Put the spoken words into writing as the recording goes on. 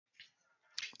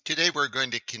Today we're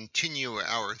going to continue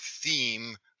our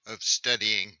theme of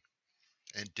studying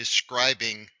and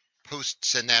describing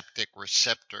postsynaptic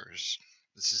receptors.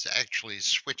 This is actually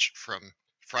switched from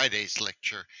Friday's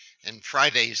lecture, and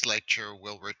Friday's lecture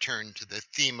will return to the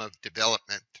theme of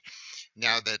development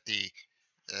now that the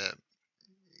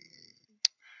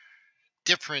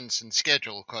difference in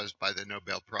schedule caused by the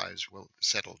Nobel Prize will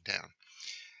settle down.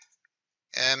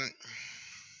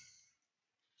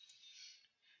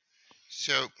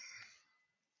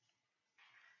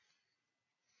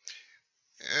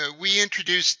 We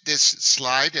introduced this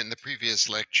slide in the previous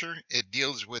lecture. It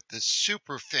deals with the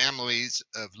superfamilies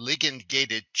of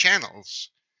ligand-gated channels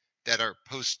that are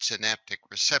postsynaptic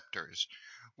receptors.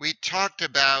 We talked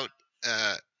about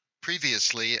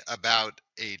previously about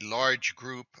a large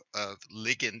group of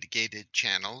ligand-gated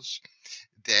channels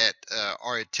that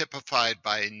are typified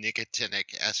by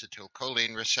nicotinic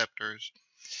acetylcholine receptors,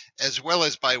 as well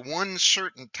as by one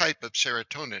certain type of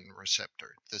serotonin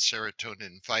receptor, the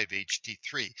serotonin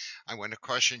 5-HT3. I want to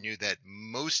caution you that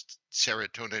most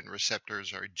serotonin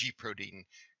receptors are G protein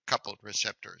coupled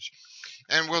receptors.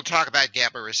 And we'll talk about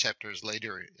GABA receptors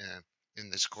later in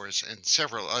this course and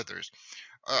several others.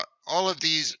 All of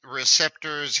these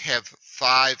receptors have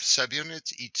 5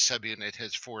 subunits. Each subunit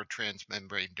has 4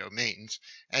 transmembrane domains,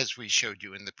 as we showed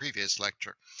you in the previous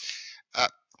lecture.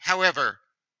 However,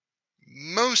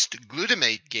 most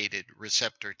glutamate-gated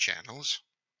receptor channels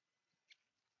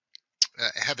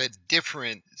have a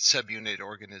different subunit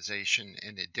organization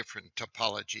and a different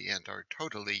topology and are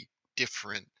totally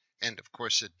different, and of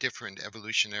course a different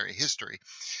evolutionary history.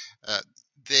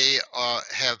 They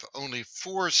have only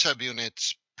 4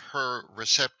 subunits per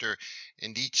receptor,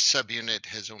 and each subunit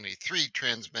has only 3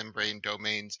 transmembrane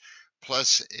domains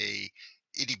plus a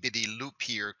itty-bitty loop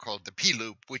here called the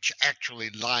P-loop, which actually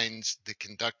lines the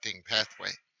conducting pathway.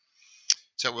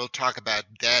 So we'll talk about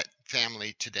that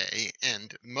family today.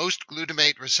 And most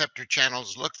glutamate receptor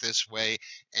channels look this way,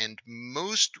 and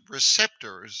most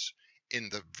receptors in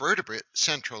the vertebrate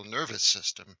central nervous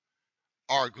system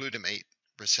are glutamate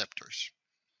receptors.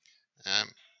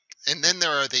 And then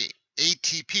there are the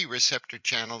ATP receptor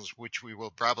channels, which we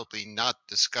will probably not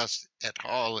discuss at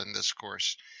all in this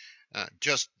course.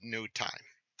 Just no time.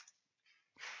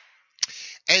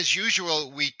 As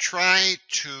usual, we try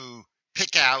to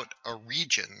pick out a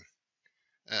region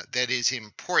that is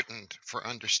important for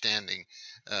understanding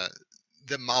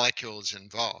the molecules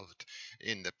involved.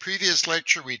 In the previous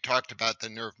lecture, we talked about the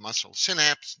nerve-muscle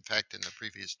synapse, in fact, in the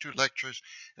previous 2 lectures,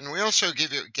 and we also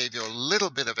gave you a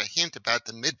little bit of a hint about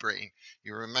the midbrain.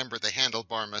 You remember the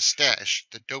handlebar mustache,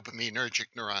 the dopaminergic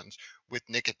neurons with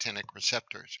nicotinic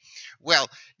receptors. Well,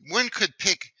 one could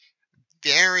pick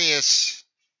various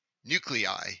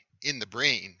nuclei in the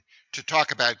brain to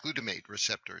talk about glutamate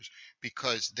receptors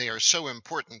because they are so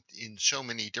important in so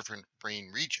many different brain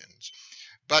regions.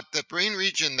 But the brain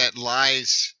region that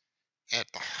lies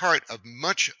at the heart of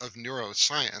much of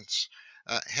neuroscience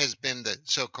has been the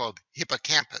so-called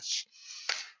hippocampus.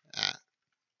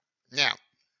 Now,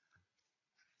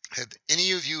 have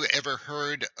any of you ever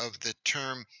heard of the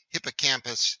term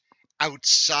hippocampus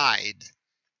outside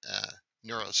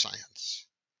neuroscience?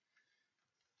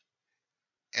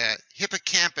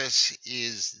 Hippocampus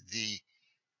is the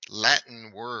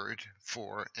Latin word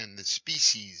for, and the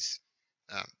species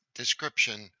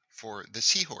description for the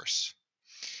seahorse.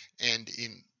 And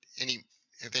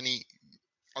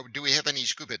do we have any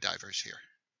scuba divers here?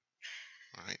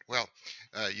 All right, well,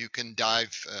 you can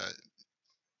dive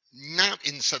not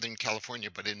in Southern California,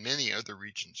 but in many other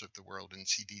regions of the world and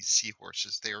see these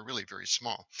seahorses. They are really very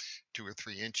small, 2 or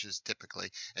 3 inches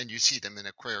typically, and you see them in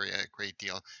aquaria a great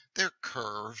deal. They're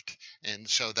curved, and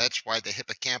so that's why the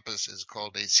hippocampus is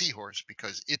called a seahorse,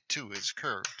 because it too is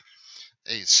curved.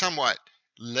 A somewhat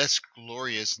less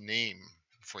glorious name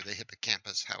for the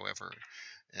hippocampus, however,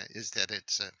 is that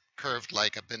it's curved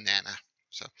like a banana.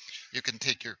 So you can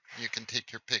take your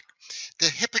pick. The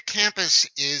hippocampus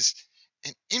is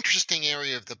an interesting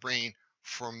area of the brain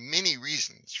for many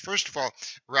reasons. First of all,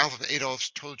 Ralph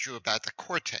Adolphs told you about the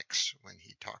cortex when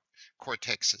he talked.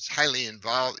 Cortex is highly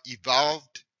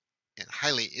evolved and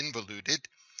highly involuted.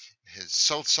 It has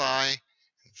sulci,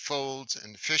 and folds,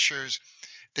 and fissures.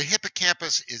 The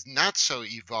hippocampus is not so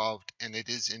evolved, and it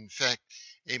is in fact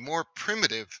a more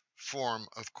primitive form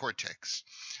of cortex.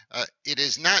 It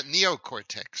is not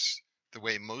neocortex the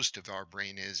way most of our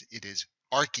brain is. It is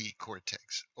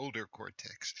archicortex, older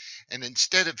cortex. And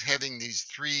instead of having these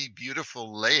 3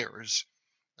 beautiful layers,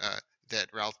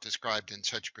 that Ralph described in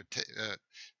such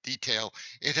detail,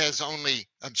 it has only,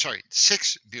 I'm sorry,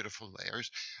 6 beautiful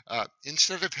layers.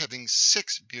 Instead of having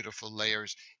 6 beautiful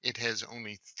layers, it has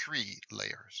only 3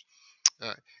 layers.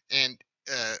 And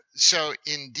so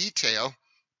in detail,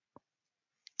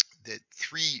 the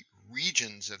 3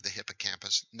 regions of the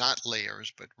hippocampus, not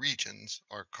layers, but regions,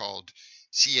 are called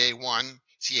CA1,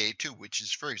 CA2, which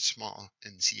is very small,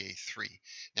 and CA3.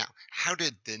 Now, how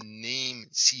did the name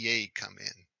CA come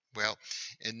in? Well,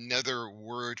 another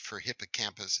word for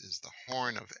hippocampus is the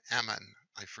horn of Ammon.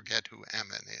 I forget who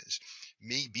Ammon is.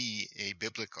 Maybe a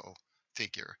biblical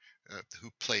figure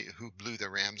who blew the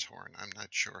ram's horn. I'm not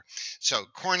sure. So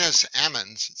Cornus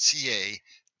Ammons, CA,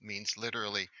 means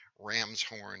literally ram's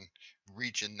horn,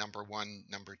 region number 1,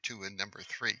 number 2, and number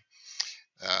 3.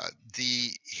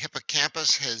 The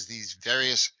hippocampus has these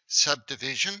various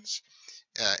subdivisions,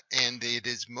 and it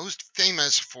is most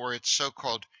famous for its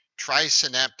so-called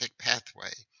trisynaptic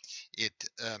pathway. It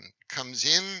comes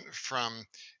in from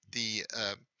the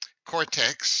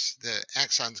cortex. The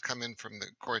axons come in from the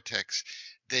cortex.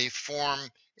 They form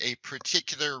a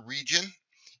particular region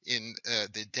in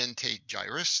the dentate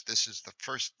gyrus. This is the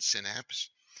first synapse.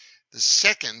 The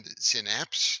second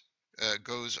synapse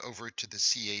goes over to the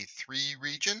CA3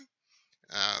 region,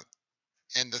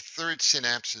 and the third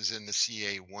synapse is in the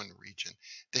CA1 region.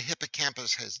 The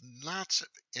hippocampus has lots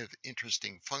of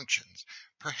interesting functions.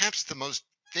 Perhaps the most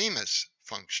famous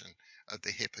function of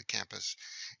the hippocampus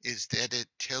is that it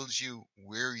tells you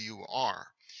where you are.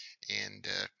 And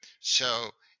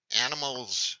so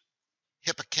animals'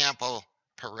 hippocampal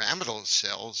pyramidal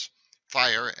cells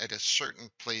fire at a certain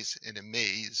place in a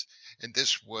maze, and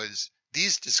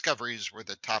these discoveries were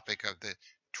the topic of the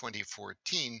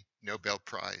 2014 Nobel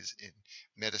Prize in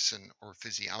Medicine or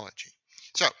Physiology.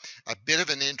 So, a bit of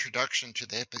an introduction to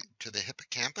the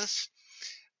hippocampus.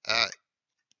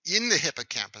 In the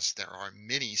hippocampus, there are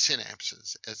many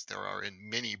synapses, as there are in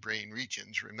many brain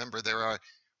regions. Remember, there are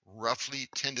roughly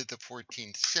 10 to the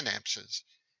 14th synapses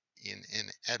in an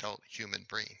adult human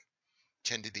brain.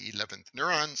 10 to the 11th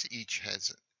neurons, each has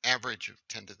an average of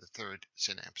 10 to the 3rd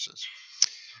synapses.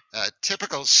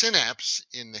 Typical synapse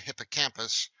in the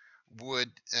hippocampus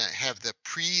would have the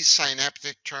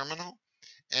presynaptic terminal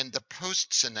and the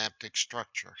postsynaptic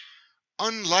structure.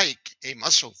 Unlike a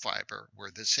muscle fiber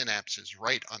where the synapse is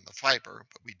right on the fiber,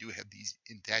 but we do have these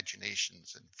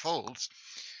indaginations and folds,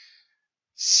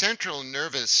 central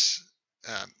neurons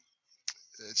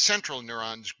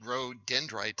grow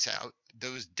dendrites out.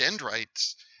 Those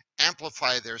dendrites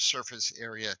amplify their surface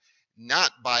area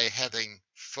not by having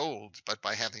folds, but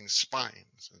by having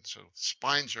spines. And so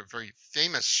spines are very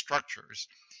famous structures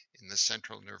in the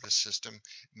central nervous system.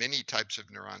 Many types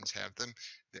of neurons have them.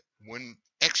 One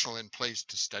excellent place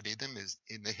to study them is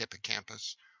in the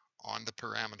hippocampus on the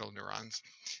pyramidal neurons.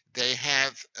 They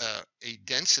have a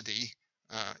density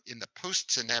in the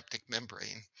postsynaptic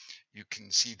membrane. You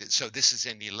can see that. So this is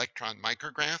an electron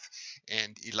micrograph,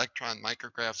 and electron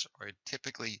micrographs are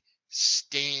typically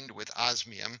stained with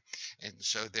osmium, and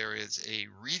so there is a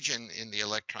region in the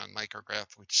electron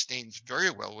micrograph which stains very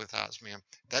well with osmium.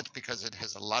 That's because it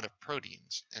has a lot of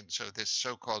proteins, and so this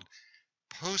so-called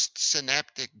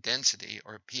postsynaptic density,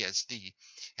 or PSD,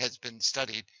 has been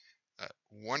studied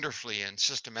wonderfully and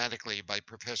systematically by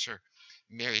Professor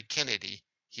Mary Kennedy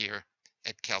here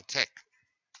at Caltech.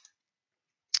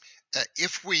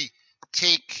 If we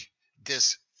take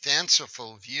this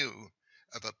fanciful view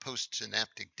of a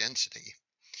postsynaptic density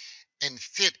and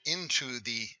fit into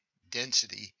the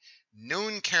density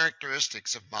known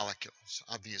characteristics of molecules,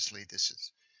 obviously this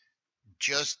is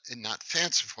just not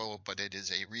fanciful, but it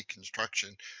is a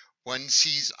reconstruction. One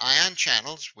sees ion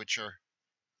channels, which are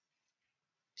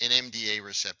an NMDA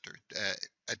receptor,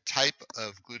 a type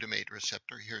of glutamate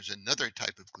receptor. Here's another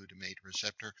type of glutamate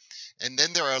receptor. And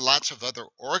then there are lots of other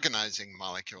organizing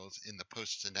molecules in the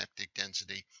postsynaptic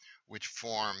density, which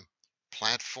form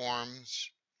platforms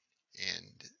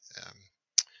and,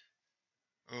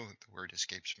 the word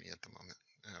escapes me at the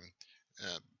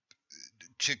moment.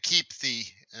 To keep the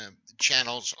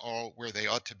channels all where they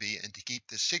ought to be, and to keep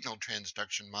the signal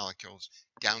transduction molecules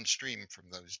downstream from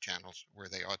those channels where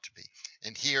they ought to be.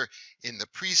 And here in the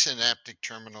presynaptic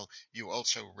terminal, you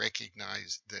also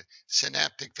recognize the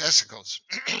synaptic vesicles.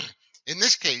 In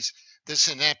this case, the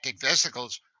synaptic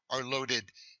vesicles are loaded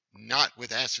not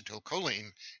with acetylcholine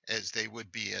as they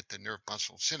would be at the nerve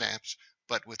muscle synapse,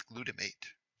 but with glutamate.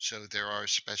 So there are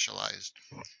specialized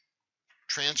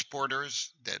transporters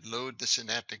that load the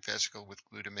synaptic vesicle with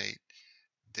glutamate.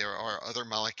 There are other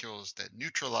molecules that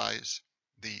neutralize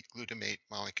the glutamate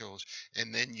molecules,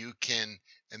 and then you can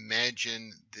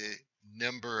imagine the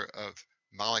number of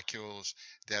molecules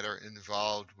that are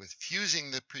involved with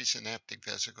fusing the presynaptic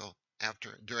vesicle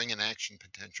during an action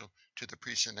potential to the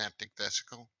presynaptic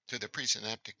vesicle, to the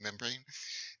presynaptic membrane.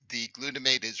 The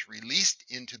glutamate is released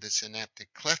into the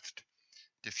synaptic cleft,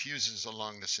 diffuses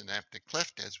along the synaptic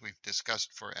cleft, as we've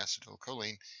discussed for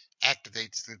acetylcholine,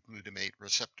 activates the glutamate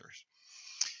receptors.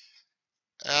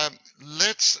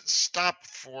 Let's stop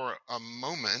for a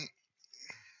moment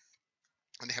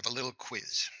and have a little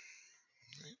quiz.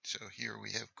 Right, so here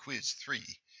we have quiz 3.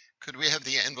 Could we have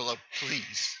the envelope,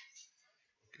 please?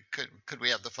 Could we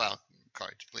have the file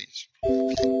cards, please?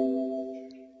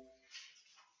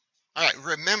 All right,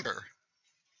 remember,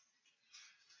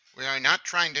 we are not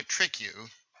trying to trick you,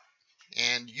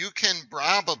 and you can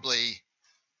probably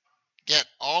get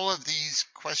all of these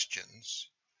questions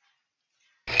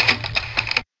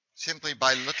simply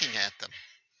by looking at them.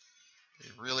 They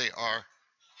really are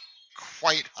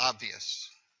quite obvious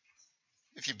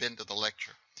if you've been to the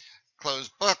lecture.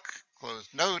 Closed book,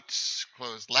 closed notes,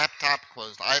 closed laptop,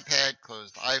 closed iPad,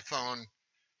 closed iPhone.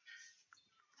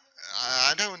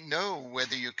 I don't know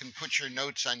whether you can put your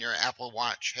notes on your Apple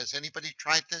Watch. Has anybody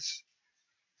tried this?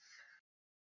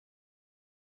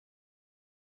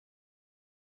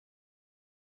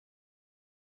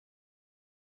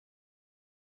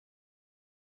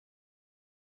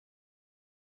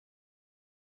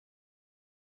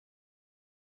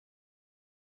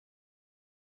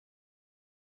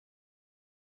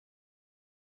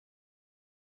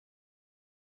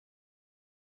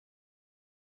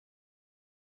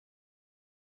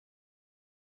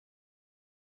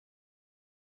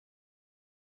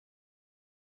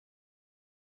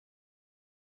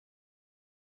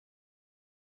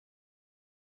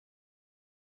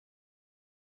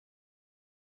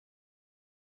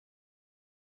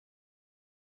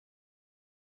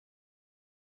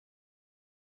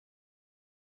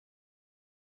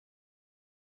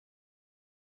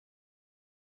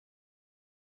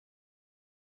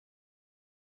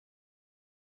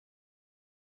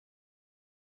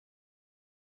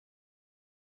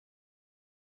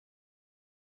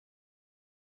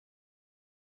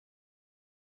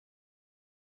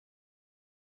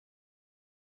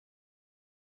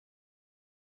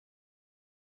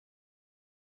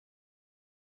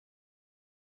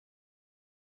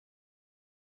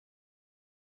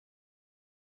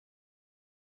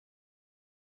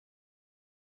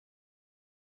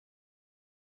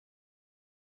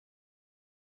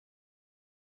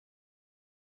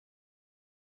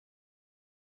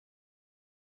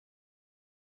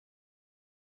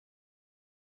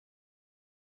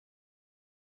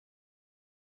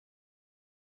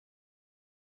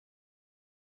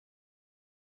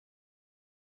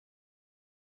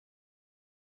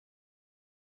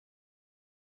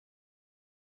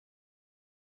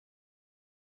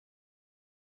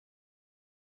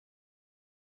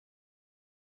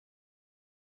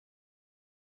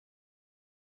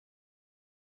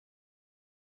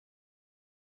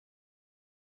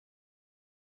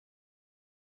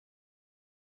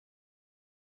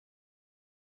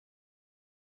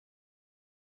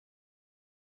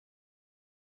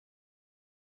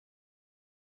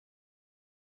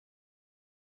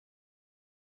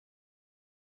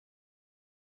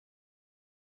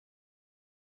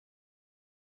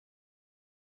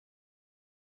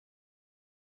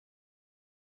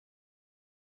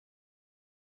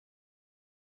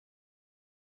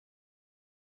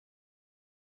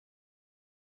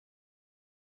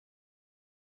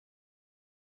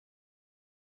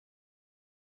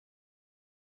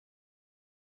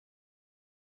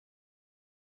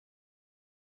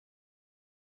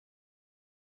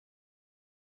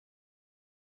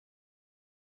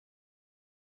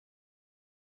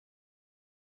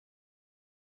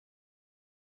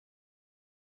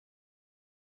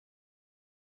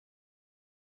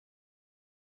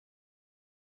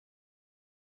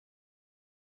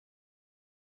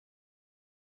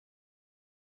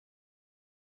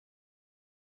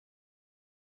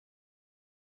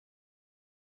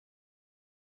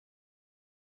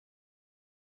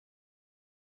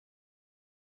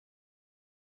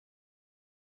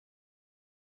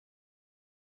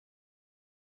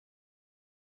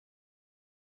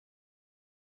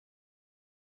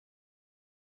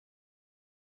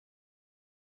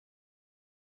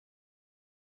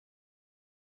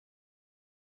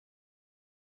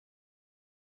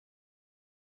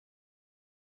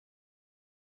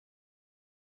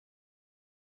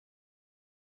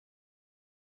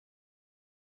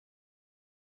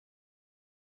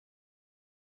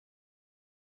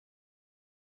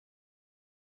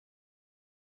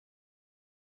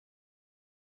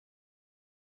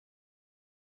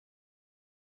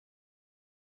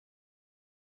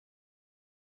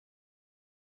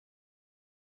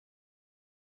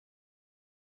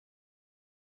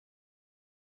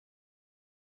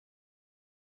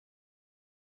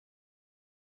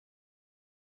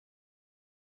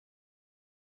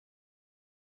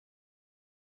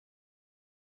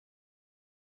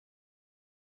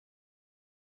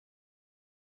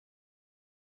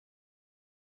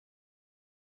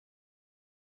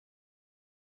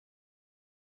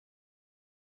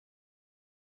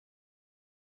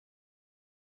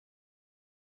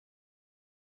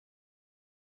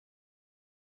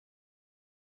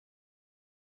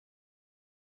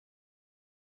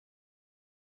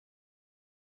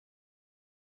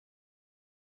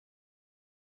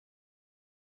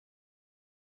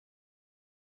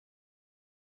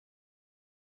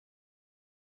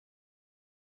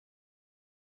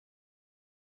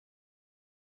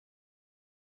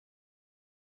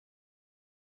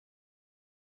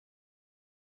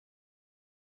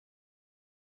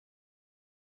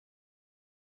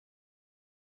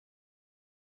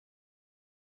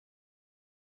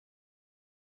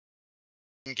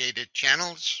 G-protein-gated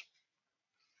channels,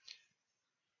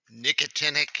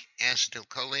 nicotinic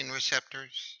acetylcholine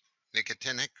receptors.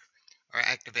 Nicotinic are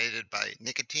activated by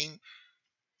nicotine.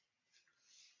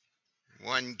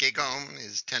 1 gigohm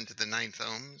is 10 to the 9th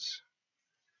ohms.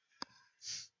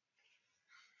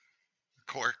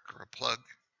 Cork or a plug.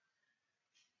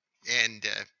 And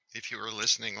if you were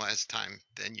listening last time,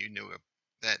 then you knew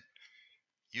that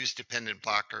use-dependent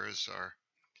blockers are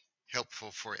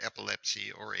helpful for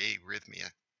epilepsy or arrhythmia.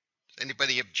 Does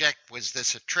anybody object? Was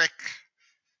this a trick?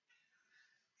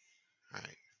 All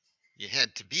right. You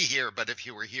had to be here, but if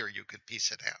you were here, you could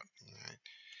piece it out.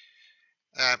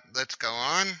 All right. Let's go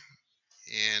on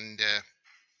and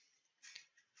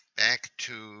back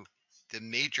to the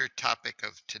major topic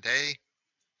of today,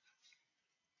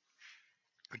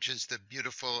 which is the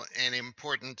beautiful and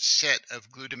important set of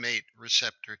glutamate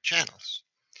receptor channels.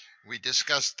 We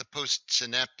discussed the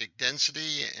postsynaptic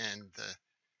density and the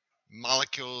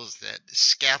molecules that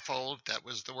scaffold, that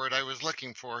was the word I was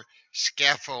looking for,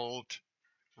 scaffold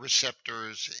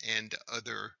receptors and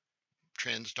other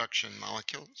transduction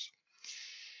molecules.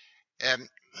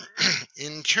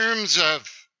 In terms of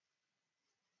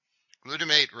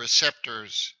glutamate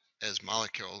receptors as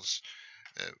molecules,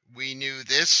 we knew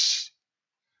this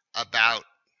about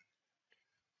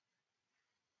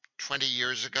 20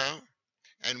 years ago,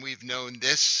 and we've known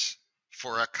this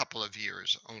for a couple of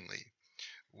years only.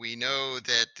 We know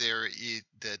that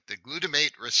that the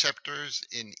glutamate receptors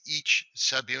in each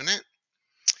subunit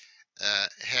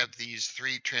have these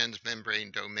 3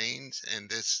 transmembrane domains, and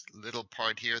this little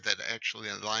part here that actually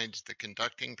aligns the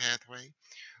conducting pathway.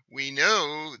 We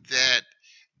know that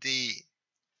the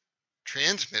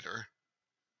transmitter,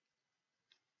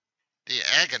 the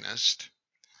agonist,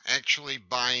 actually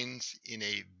binds in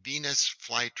a venous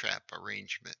flytrap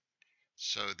arrangement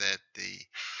so that the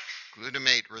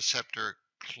glutamate receptor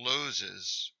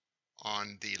closes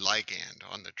on the ligand,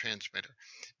 on the transmitter.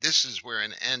 This is where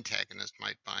an antagonist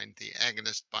might bind. The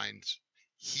agonist binds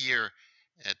here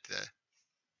at the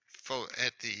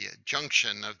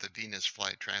junction of the venous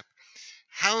flytrap.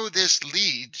 How this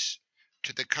leads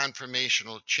to the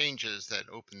conformational changes that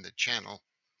open the channel,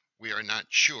 we are not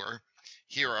sure.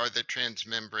 Here are the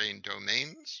transmembrane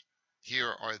domains.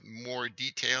 Here are more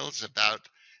details about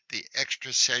the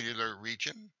extracellular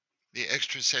region. The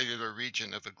extracellular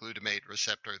region of a glutamate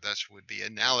receptor thus would be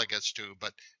analogous to,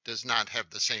 but does not have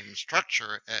the same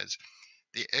structure as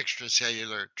the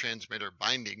extracellular transmitter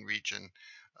binding region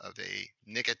of a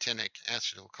nicotinic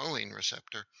acetylcholine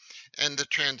receptor. And the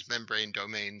transmembrane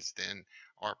domains then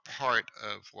are part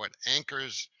of what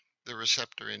anchors the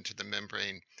receptor into the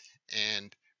membrane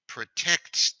and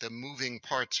protects the moving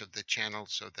parts of the channel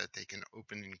so that they can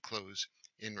open and close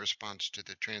in response to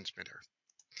the transmitter.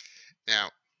 Now,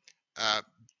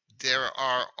 there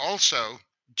are also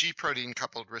G-protein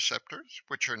coupled receptors,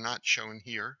 which are not shown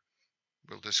here.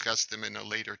 We'll discuss them in a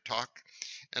later talk.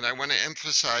 And I want to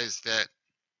emphasize that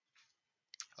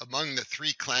among the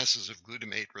 3 classes of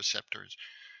glutamate receptors,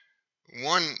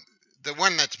 the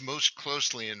one that's most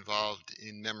closely involved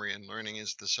in memory and learning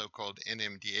is the so-called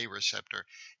NMDA receptor,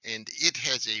 and it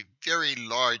has a very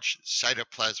large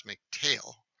cytoplasmic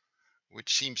tail,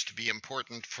 which seems to be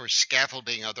important for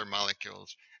scaffolding other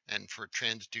molecules and for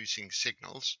transducing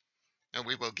signals, and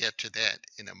we will get to that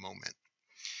in a moment.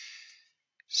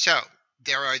 So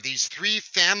there are these 3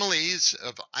 families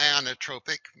of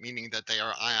ionotropic, meaning that they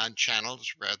are ion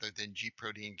channels rather than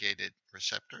G-protein gated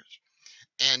receptors.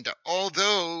 And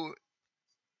although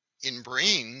in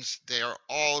brains they are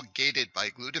all gated by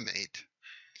glutamate,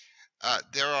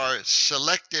 there are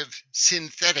selective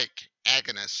synthetic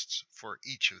agonists for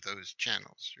each of those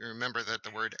channels. You remember that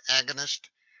the word agonist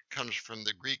comes from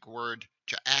the Greek word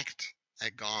to act,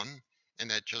 agon,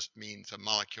 and that just means a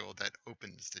molecule that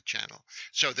opens the channel.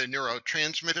 So the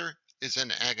neurotransmitter is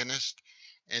an agonist,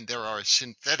 and there are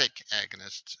synthetic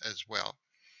agonists as well.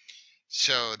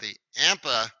 So the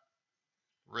AMPA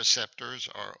receptors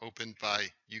are opened by,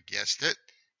 you guessed it,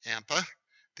 AMPA,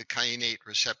 the kainate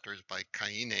receptors by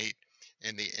kainate,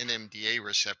 and the NMDA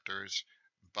receptors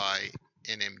by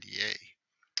NMDA.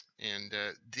 And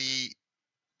the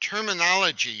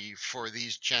terminology for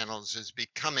these channels is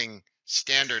becoming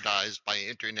standardized by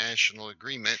international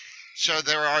agreement. So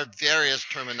there are various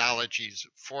terminologies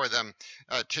for them.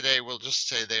 Today we'll just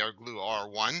say they are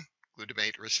GLU-R1,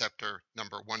 glutamate receptor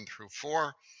number 1 through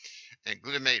 4, and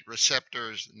glutamate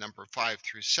receptors number 5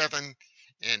 through 7,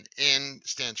 and N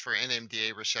stands for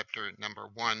NMDA receptor number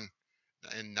 1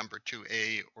 and number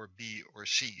 2A or B or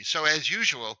C. So as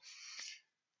usual,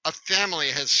 a family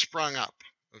has sprung up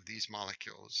of these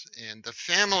molecules. And the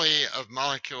family of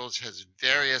molecules has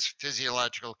various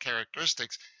physiological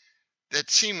characteristics that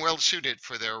seem well suited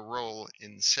for their role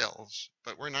in cells,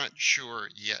 but we're not sure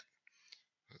yet.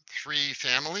 3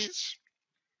 families.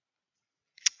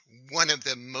 One of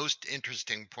the most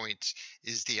interesting points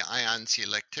is the ion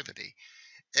selectivity.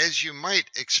 As you might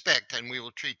expect, and we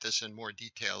will treat this in more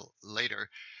detail later,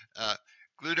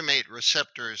 glutamate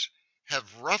receptors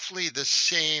have roughly the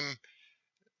same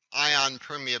ion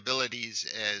permeabilities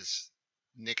as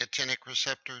nicotinic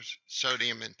receptors,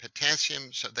 sodium and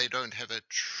potassium, so they don't have a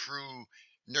true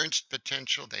Nernst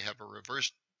potential. They have a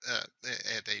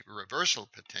reversal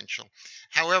potential.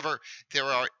 However, there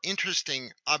are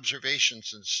interesting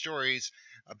observations and stories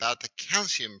about the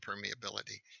calcium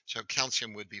permeability. So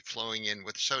calcium would be flowing in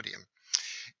with sodium.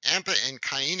 AMPA and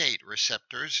kainate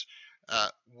receptors,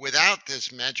 without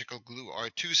this magical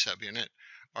GluR2 subunit,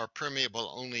 are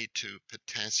permeable only to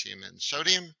potassium and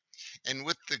sodium. And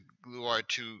with the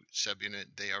GluR2 subunit,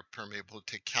 they are permeable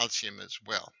to calcium as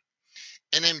well.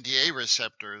 NMDA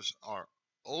receptors are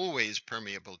always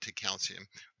permeable to calcium,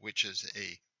 which is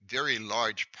a very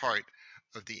large part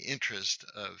of the interest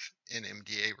of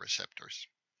NMDA receptors.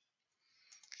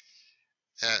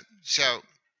 So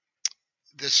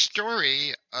the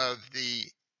story of the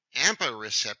AMPA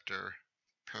receptor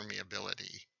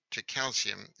permeability to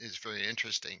calcium is very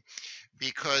interesting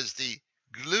because the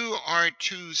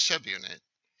GluR2 subunit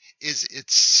is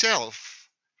itself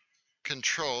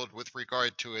controlled with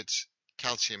regard to its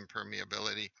calcium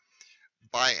permeability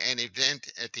by an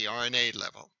event at the RNA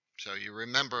level. So you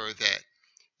remember that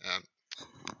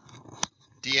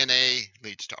DNA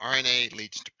leads to RNA,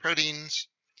 leads to proteins.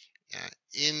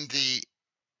 In the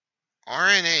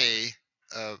RNA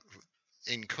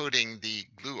encoding the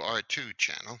GluR2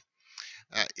 channel,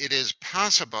 it is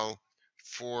possible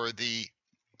for the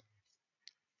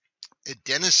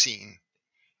adenosine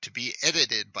to be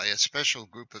edited by a special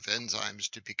group of enzymes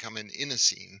to become an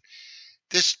inosine.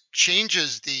 This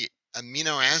changes the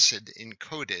amino acid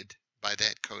encoded by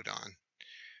that codon.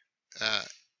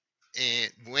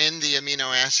 And when the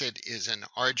amino acid is an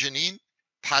arginine,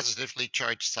 positively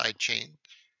charged side chain,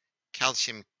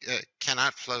 calcium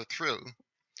cannot flow through.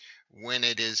 When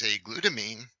it is a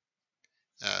glutamine,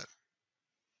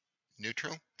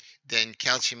 neutral, then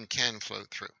calcium can flow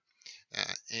through.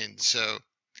 And so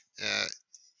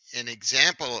an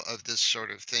example of this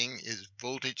sort of thing is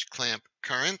voltage clamp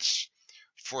currents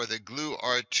for the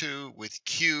GluR2 with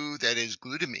Q, that is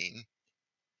glutamine,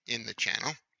 in the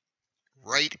channel,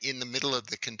 right in the middle of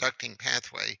the conducting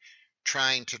pathway,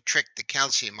 trying to trick the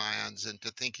calcium ions into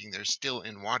thinking they're still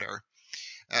in water.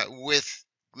 With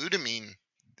glutamine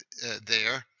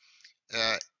there,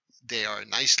 they are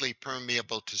nicely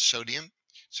permeable to sodium,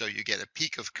 so you get a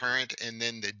peak of current, and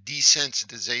then the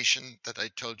desensitization that I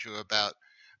told you about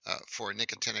for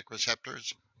nicotinic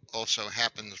receptors also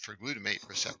happens for glutamate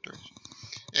receptors.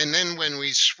 And then when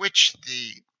we switch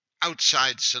the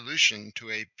outside solution to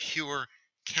a pure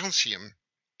calcium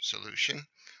solution,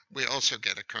 we also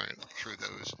get a current through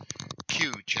those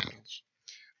Q channels.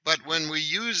 But when we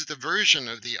use the version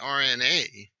of the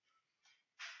RNA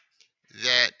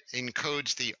that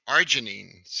encodes the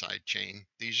arginine side chain,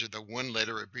 these are the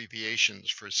 1-letter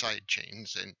abbreviations for side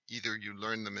chains, and either you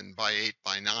learn them in Bi 8,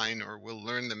 Bi 9, or we'll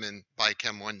learn them in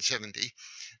Bichem 170,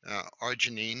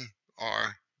 arginine,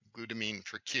 R, glutamine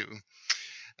for Q.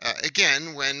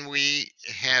 Again, when we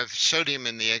have sodium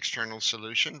in the external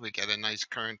solution, we get a nice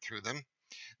current through them.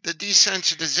 The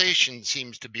desensitization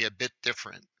seems to be a bit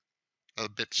different, a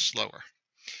bit slower.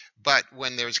 But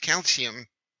when there's calcium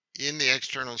in the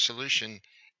external solution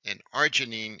and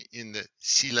arginine in the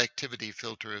selectivity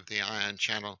filter of the ion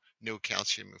channel, no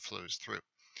calcium flows through.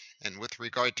 And with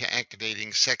regard to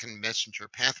activating second messenger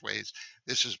pathways,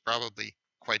 this is probably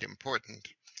quite important.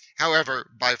 However,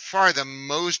 by far the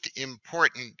most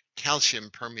important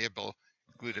calcium permeable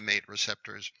glutamate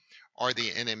receptors are the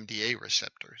NMDA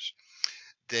receptors.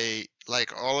 They,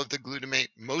 like all of the glutamate,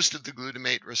 most of the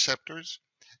glutamate receptors,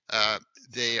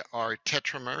 they are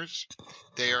tetramers.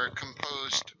 They are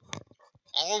composed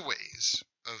always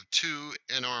of 2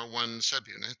 NR1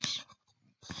 subunits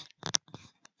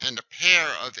and a pair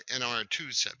of NR2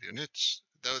 subunits,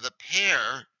 though the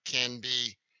pair can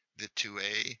be the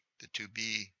 2A, the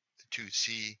 2B, the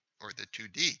 2C, or the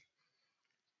 2D.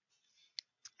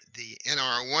 The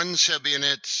NR1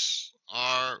 subunits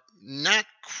are not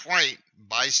quite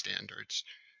bystanders,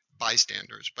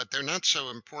 but they're not so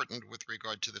important with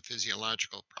regard to the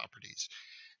physiological properties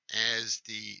as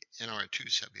the NR2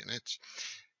 subunits.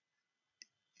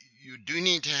 You do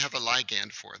need to have a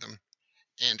ligand for them,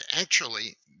 and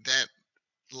actually that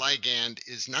ligand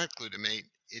is not glutamate,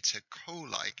 it's a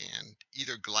co-ligand,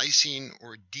 either glycine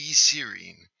or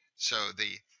D-serine. So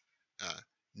the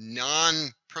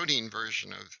non-protein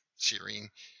version of serine,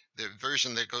 the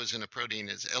version that goes in a protein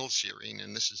is L-serine,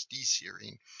 and this is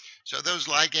D-serine. So those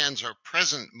ligands are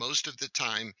present most of the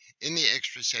time in the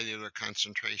extracellular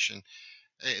concentration,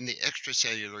 in the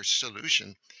extracellular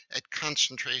solution, at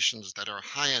concentrations that are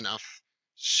high enough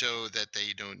so that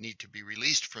they don't need to be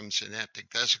released from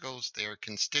synaptic vesicles. They are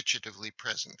constitutively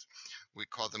present. We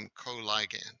call them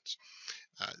co-ligands.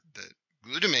 The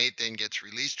glutamate then gets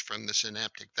released from the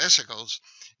synaptic vesicles,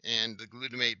 and the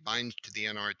glutamate binds to the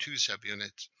NR2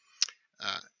 subunits,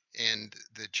 and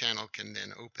the channel can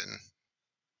then open.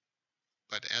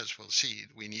 But as we'll see,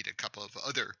 we need a couple of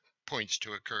other points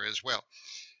to occur as well.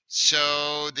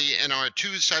 So the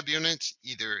NR2 subunits,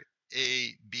 either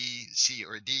A, B, C,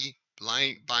 or D,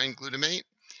 bind glutamate,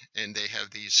 and they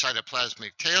have these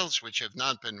cytoplasmic tails which have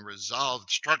not been resolved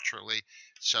structurally,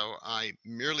 so I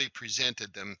merely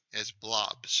presented them as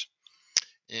blobs.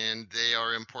 And they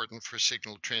are important for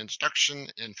signal transduction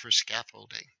and for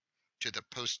scaffolding to the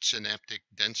postsynaptic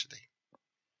density.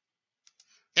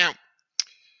 Now,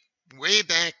 way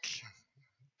back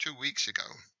 2 weeks ago,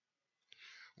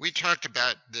 we talked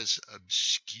about this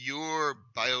obscure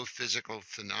biophysical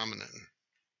phenomenon.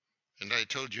 And I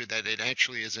told you that it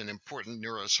actually is an important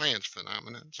neuroscience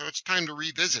phenomenon, so it's time to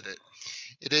revisit it.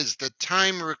 It is the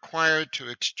time required to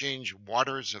exchange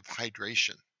waters of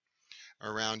hydration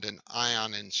around an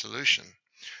ion in solution.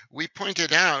 We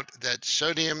pointed out that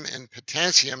sodium and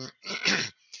potassium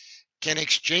can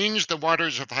exchange the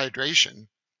waters of hydration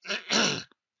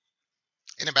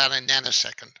in about a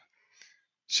nanosecond,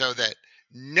 so that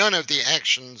none of the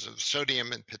actions of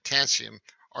sodium and potassium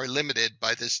are limited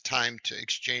by this time to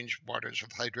exchange waters of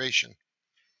hydration.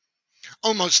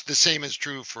 Almost the same is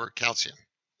true for calcium.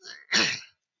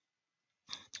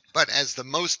 But as the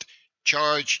most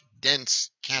charged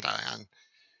dense cation,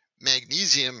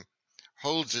 magnesium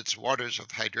holds its waters of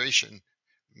hydration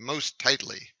most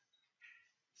tightly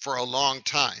for a long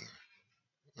time.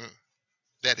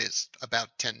 That is about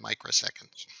 10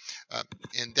 microseconds.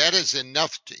 And that is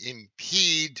enough to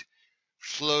impede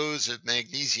flows of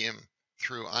magnesium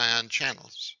through ion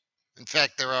channels. In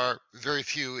fact, there are very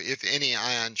few, if any,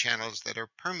 ion channels that are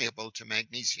permeable to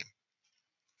magnesium.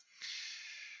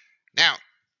 Now,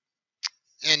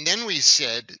 and then we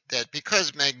said that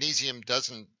because magnesium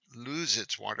doesn't lose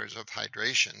its waters of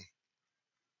hydration,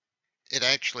 it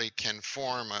actually can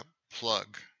form a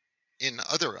plug in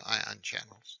other ion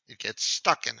channels. It gets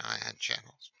stuck in ion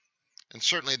channels. And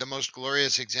certainly the most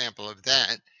glorious example of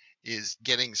that is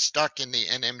getting stuck in the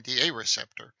NMDA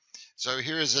receptor. So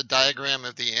here is a diagram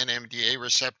of the NMDA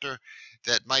receptor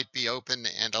that might be open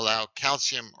and allow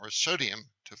calcium or sodium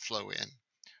to flow in,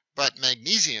 but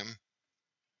magnesium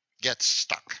gets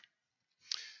stuck.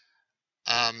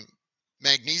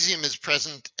 Magnesium is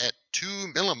present at 2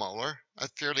 millimolar, a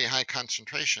fairly high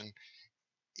concentration,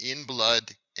 in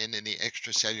blood and in the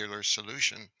extracellular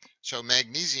solution. So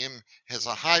magnesium has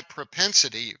a high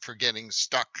propensity for getting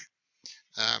stuck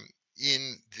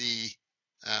in the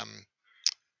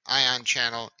ion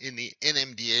channel in the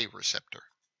NMDA receptor.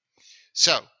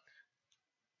 So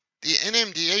the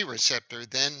NMDA receptor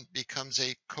then becomes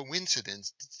a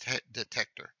coincidence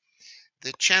detector.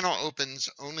 The channel opens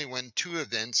only when 2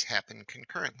 events happen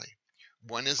concurrently.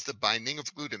 One is the binding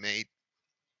of glutamate,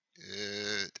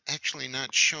 actually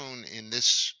not shown in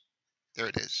this, there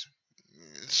it is,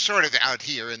 it's sort of out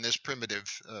here in this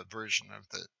primitive version of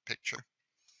the picture.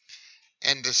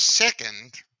 And the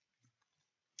second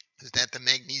is that the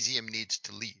magnesium needs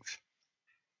to leave.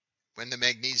 When the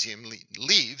magnesium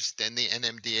leaves, then the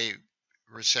NMDA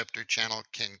receptor channel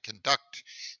can conduct.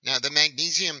 Now the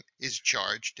magnesium is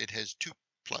charged, it has 2+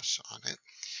 on it.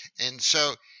 And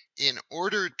so in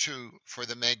order for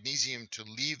the magnesium to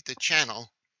leave the channel,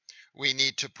 we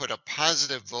need to put a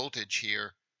positive voltage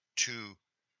here to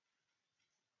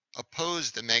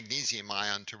oppose the magnesium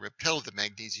ion, to repel the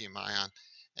magnesium ion,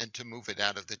 and to move it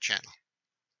out of the channel.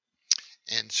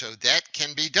 And so that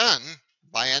can be done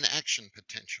by an action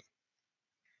potential.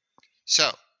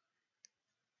 So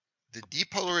the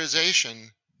depolarization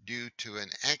due to an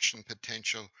action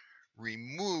potential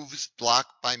removes block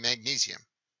by magnesium.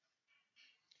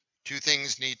 2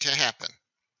 things need to happen.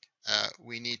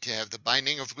 We need to have the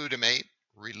binding of glutamate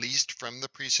released from the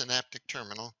presynaptic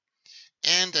terminal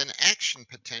and an action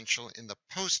potential in the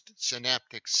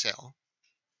postsynaptic cell.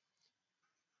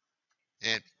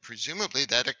 And presumably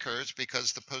that occurs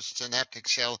because the postsynaptic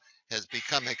cell has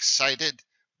become excited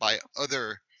by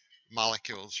other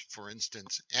molecules, for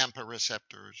instance, AMPA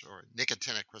receptors or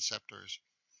nicotinic receptors.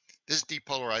 This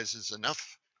depolarizes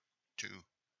enough to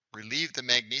relieve the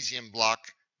magnesium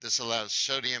block. This allows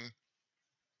sodium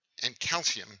and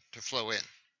calcium to flow in.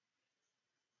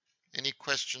 Any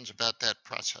questions about that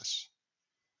process?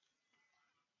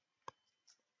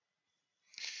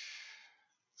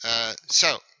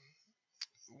 So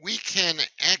we can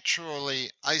actually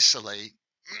isolate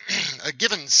a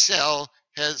given cell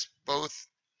has both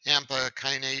AMPA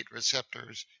kainate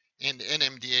receptors and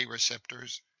NMDA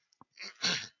receptors,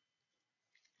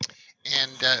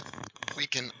 and we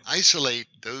can isolate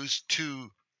those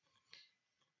two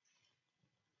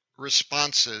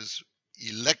responses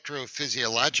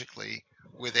electrophysiologically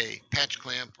with a patch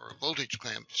clamp or a voltage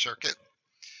clamp circuit.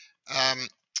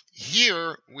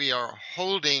 Here we are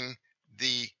holding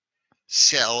the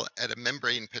cell at a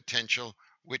membrane potential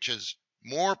which is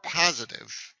more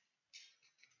positive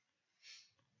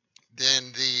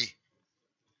than the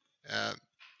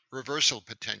reversal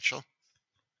potential,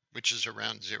 which is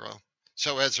around 0.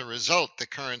 So as a result, the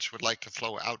currents would like to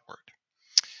flow outward.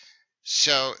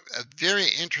 So a very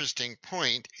interesting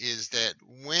point is that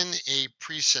when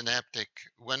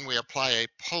we apply a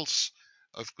pulse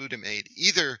of glutamate,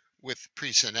 either with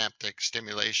presynaptic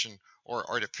stimulation or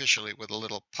artificially with a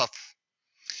little puff,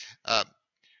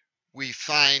 we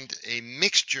find a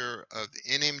mixture of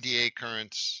NMDA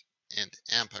currents and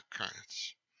AMPA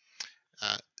currents.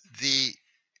 The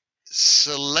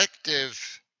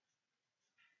selective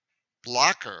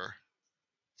blocker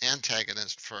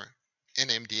antagonist for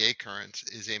NMDA currents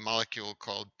is a molecule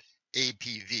called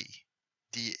APV,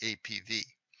 DAPV.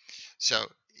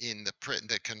 So in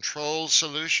the control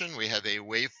solution, we have a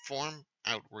waveform,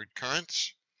 outward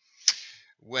currents.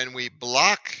 When we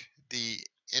block the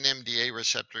NMDA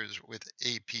receptors with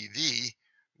APV,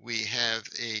 we have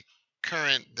a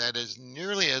current that is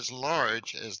nearly as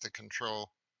large as the control,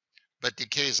 but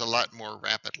decays a lot more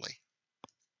rapidly.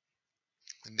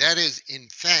 And that is, in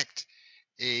fact,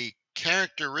 a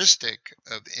characteristic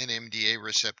of NMDA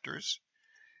receptors,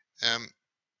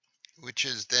 which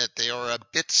is that they are a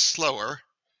bit slower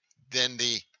than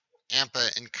the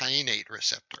AMPA and kainate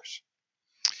receptors.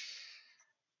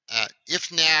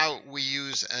 If now we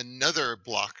use another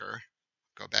blocker,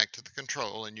 go back to the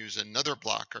control and use another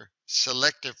blocker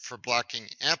selective for blocking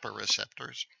AMPA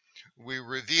receptors, we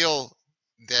reveal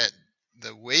that the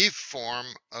waveform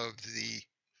of the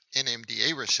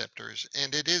NMDA receptors,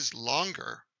 and it is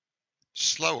longer,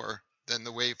 slower than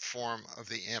the waveform of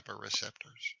the AMPA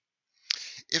receptors.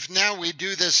 If now we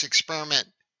do this experiment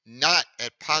not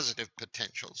at positive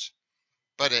potentials,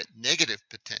 but at negative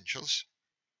potentials,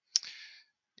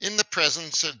 in the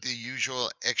presence of the usual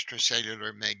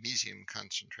extracellular magnesium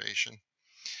concentration,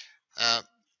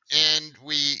 and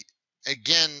we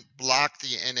again block the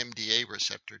NMDA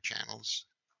receptor channels,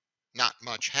 not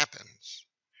much happens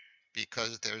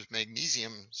because there's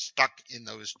magnesium stuck in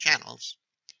those channels,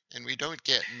 and we don't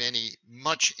get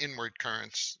much inward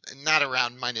currents, not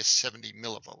around minus 70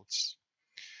 millivolts.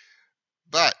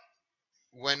 But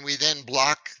when we then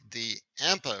block the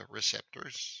AMPA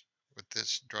receptors with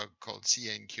this drug called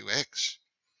CNQX,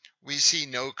 we see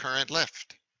no current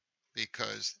left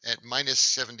because at minus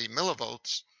 70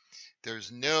 millivolts,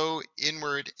 there's no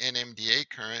inward NMDA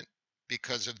current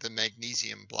because of the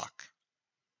magnesium block.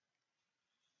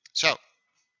 So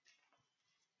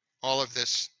all of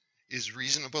this is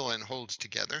reasonable and holds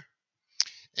together.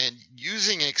 And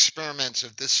using experiments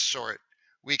of this sort,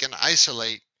 we can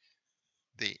isolate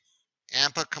the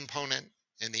AMPA component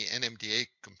and the NMDA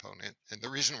component. And the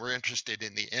reason we're interested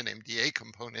in the NMDA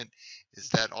component is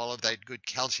that all of that good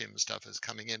calcium stuff is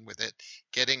coming in with it,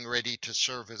 getting ready to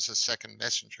serve as a second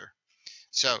messenger.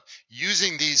 So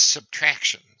using these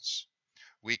subtractions,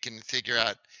 we can figure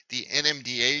out the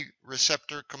NMDA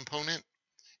receptor component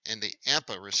and the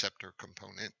AMPA receptor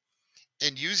component.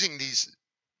 And using these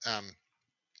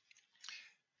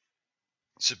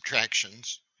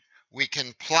subtractions, we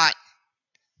can plot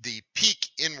the peak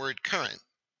inward current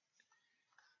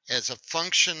as a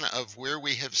function of where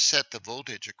we have set the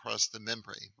voltage across the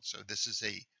membrane. So this is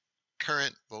a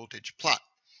current voltage plot.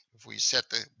 If we set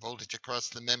the voltage across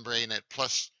the membrane at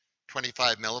plus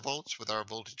 25 millivolts with our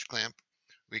voltage clamp,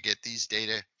 we get these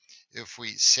data. If we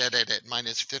set it at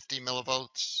minus 50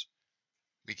 millivolts,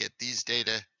 we get these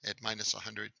data at minus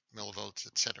 100 millivolts,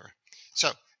 etc. So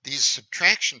these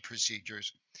subtraction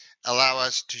procedures allow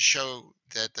us to show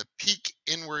that the peak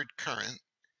inward current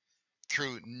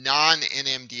through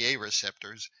non-NMDA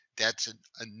receptors, that's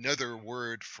another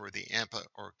word for the AMPA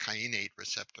or kainate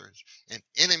receptors. And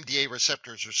NMDA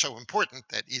receptors are so important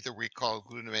that either we call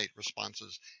glutamate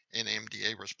responses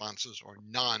NMDA responses or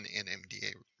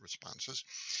non-NMDA responses.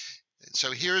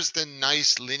 So here's the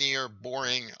nice linear,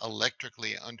 boring,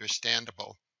 electrically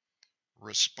understandable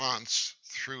response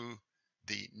through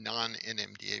the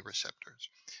non-NMDA receptors.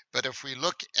 But if we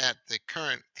look at the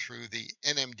current through the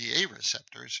NMDA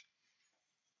receptors,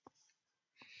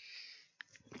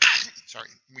 sorry,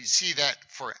 we see that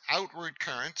for outward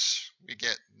currents, we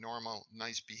get normal,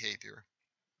 nice behavior.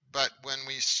 But when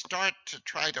we start to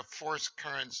try to force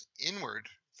currents inward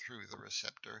through the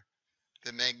receptor,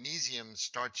 the magnesium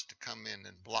starts to come in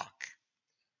and block.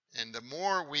 And the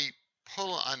more we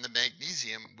pull on the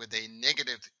magnesium with a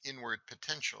negative inward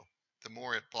potential, the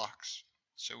more it blocks.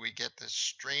 So we get this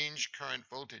strange current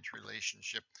voltage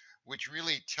relationship, which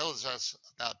really tells us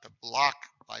about the block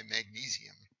by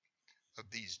magnesium of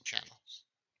these channels.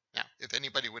 Now, if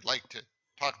anybody would like to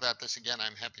talk about this again,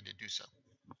 I'm happy to do so.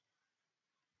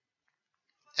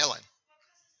 Ellen,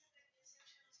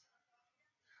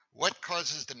 what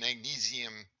causes the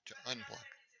magnesium to unblock?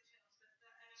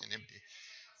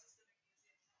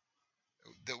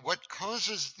 What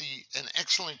causes an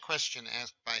excellent question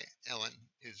asked by Ellen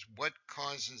is what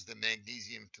causes the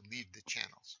magnesium to leave the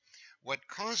channels? What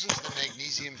causes the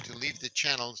magnesium to leave the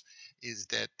channels is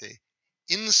that the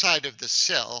inside of the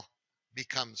cell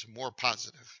becomes more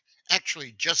positive.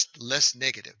 Actually, just less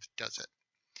negative does it.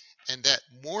 And that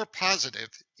more positive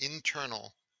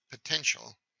internal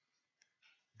potential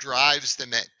drives the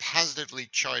positively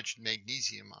charged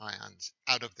magnesium ions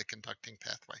out of the conducting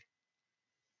pathway.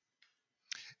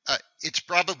 It's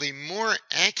probably more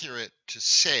accurate to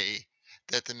say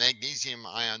that the magnesium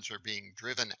ions are being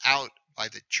driven out by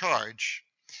the charge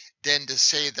than to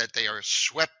say that they are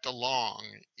swept along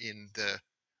in the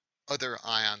other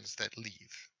ions that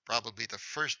leave. Probably the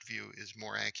first view is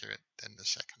more accurate than the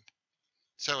second.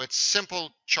 So it's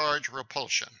simple charge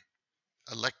repulsion,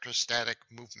 electrostatic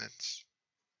movements.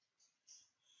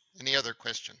 Any other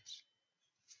questions?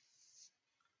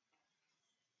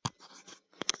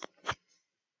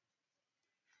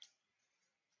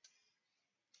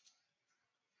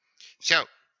 So,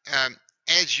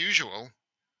 as usual,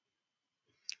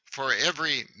 for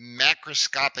every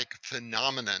macroscopic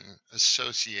phenomenon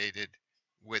associated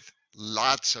with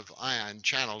lots of ion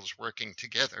channels working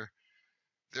together,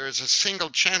 there is a single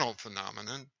channel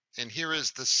phenomenon, and here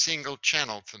is the single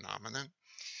channel phenomenon.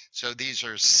 So these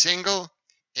are single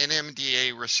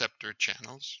NMDA receptor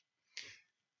channels.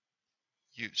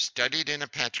 You studied in a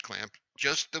patch clamp,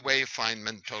 just the way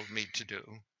Feynman told me to do,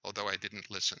 although I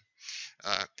didn't listen.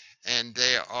 And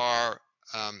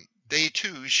they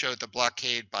too show the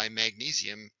blockade by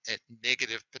magnesium at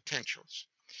negative potentials.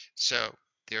 So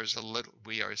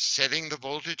we are setting the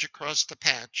voltage across the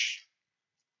patch.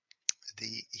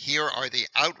 Here are the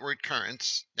outward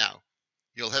currents. Now,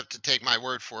 you'll have to take my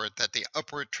word for it that the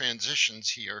upward transitions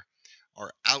here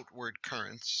are outward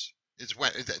currents. It's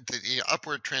when the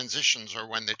upward transitions are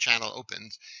when the channel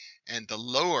opens, and the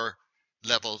lower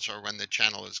levels are when the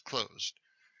channel is closed.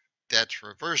 That's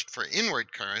reversed for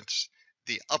inward currents.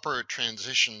 The upper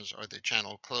transitions are the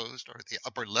channel closed, or the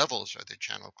upper levels are the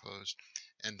channel closed,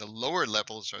 and the lower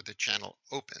levels are the channel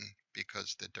open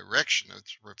because the direction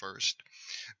is reversed.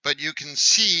 But you can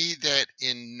see that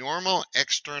in normal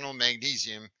external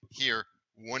magnesium, here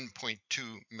 1.2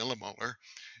 millimolar,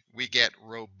 we get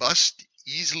robust,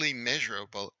 easily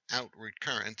measurable outward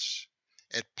currents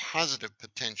at positive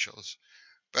potentials,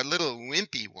 but little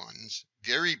wimpy ones,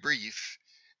 very brief,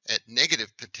 at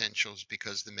negative potentials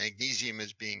because the magnesium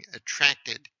is being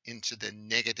attracted into the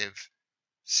negative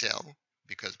cell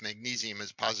because magnesium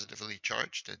is positively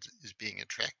charged, it is being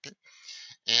attracted.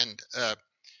 And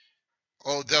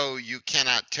although you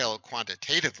cannot tell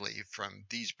quantitatively from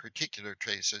these particular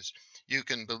traces, you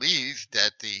can believe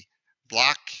that the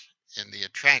block and the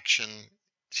attraction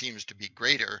seems to be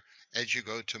greater as you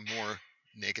go to more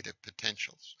negative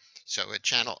potentials. So a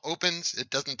channel opens, it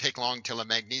doesn't take long till a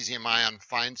magnesium ion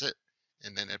finds it,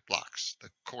 and then it blocks the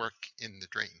cork in the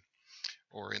drain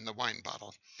or in the wine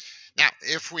bottle. Now,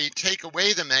 if we take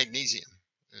away the magnesium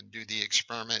and do the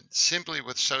experiment simply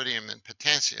with sodium and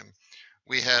potassium,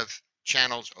 we have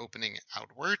channels opening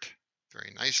outward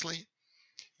very nicely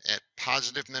at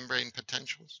positive membrane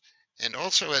potentials, and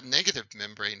also at negative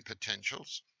membrane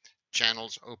potentials,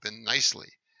 channels open nicely.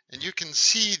 And you can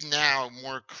see now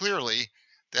more clearly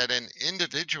that an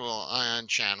individual ion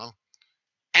channel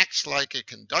acts like a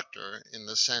conductor in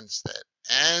the sense that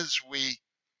as we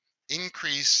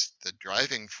increase the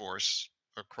driving force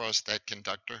across that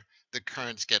conductor, the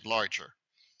currents get larger.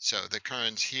 So the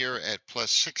currents here at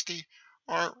plus 60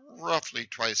 are roughly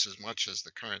twice as much as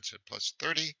the currents at plus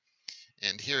 30.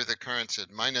 And here the currents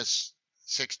at minus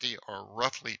 60 are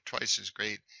roughly twice as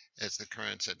great as the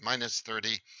currents at minus 30.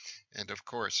 And of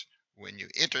course, when you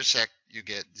intersect, you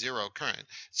get zero current.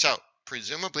 So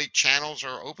presumably channels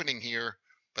are opening here,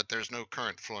 but there's no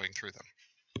current flowing through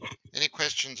them. Any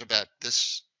questions about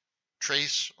this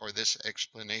trace or this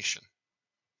explanation?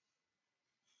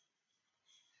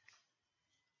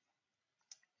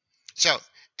 So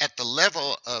at the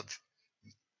level of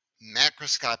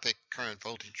macroscopic current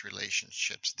voltage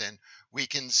relationships, then we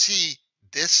can see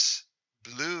this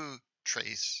blue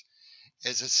trace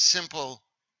as a simple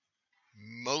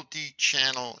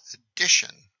multi-channel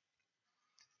addition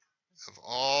of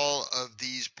all of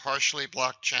these partially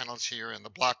blocked channels here, and the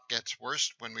block gets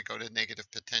worse when we go to negative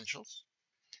potentials.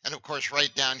 And of course,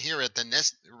 right down here at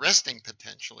the resting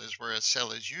potential is where a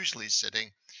cell is usually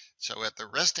sitting. So at the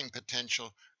resting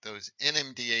potential, those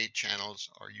NMDA channels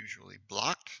are usually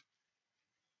blocked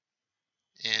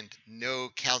and no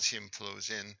calcium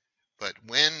flows in. But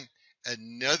when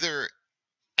another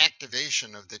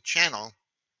activation of the channel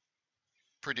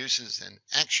produces an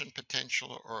action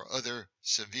potential or other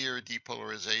severe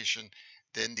depolarization,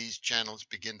 then these channels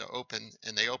begin to open,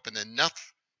 and they open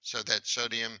enough so that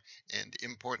sodium and,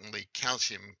 importantly,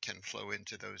 calcium can flow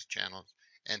into those channels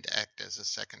and act as a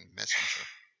second messenger.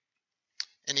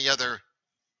 Any other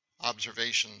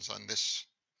observations on this?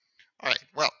 All right,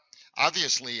 well,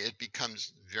 obviously it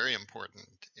becomes very important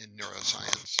in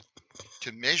neuroscience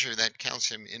to measure that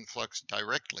calcium influx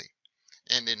directly.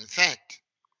 And in fact,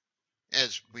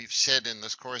 as we've said in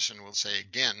this course, and we'll say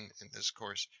again in this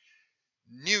course,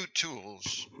 new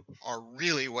tools are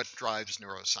really what drives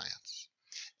neuroscience.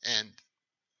 And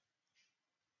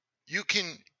you can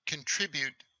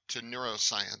contribute to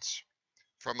neuroscience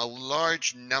from a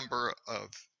large number of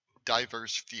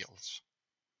diverse fields.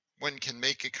 One can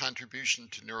make a contribution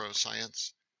to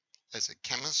neuroscience as a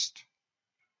chemist,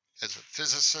 as a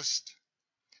physicist,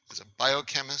 as a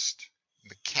biochemist,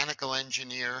 mechanical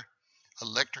engineer,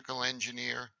 electrical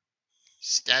engineer,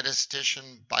 statistician,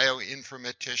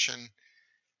 bioinformatician.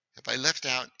 Have I left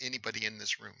out anybody in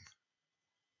this room?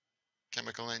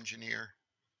 Chemical engineer,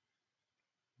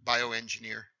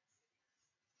 bioengineer,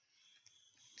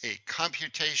 a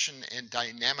computation and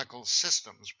dynamical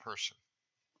systems person.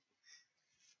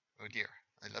 Oh dear,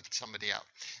 I left somebody out.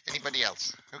 Anybody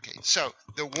else? Okay, so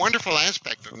the wonderful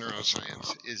aspect of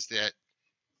neuroscience is that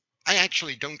I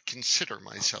actually don't consider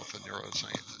myself a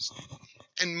neuroscientist.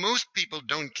 And most people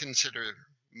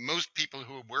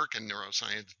who work in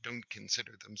neuroscience don't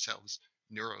consider themselves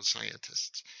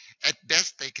neuroscientists. At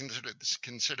best, they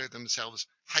consider themselves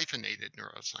hyphenated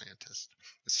neuroscientists,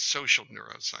 a social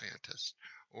neuroscientist,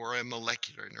 or a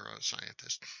molecular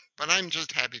neuroscientist. But I'm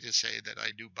just happy to say that I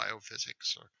do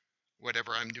biophysics or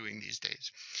whatever I'm doing these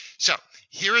days. So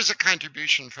here is a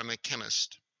contribution from a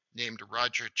chemist named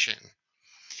Roger Chin.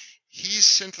 He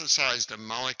synthesized a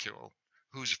molecule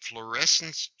whose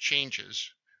fluorescence changes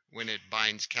when it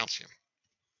binds calcium.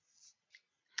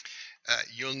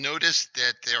 You'll notice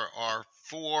that there are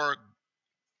 4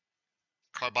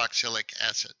 carboxylic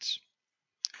acids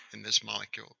in this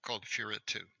molecule called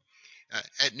furan-2.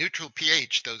 At neutral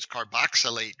pH, those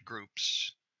carboxylate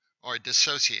groups are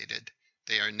dissociated.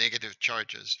 They are negative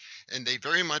charges, and they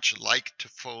very much like to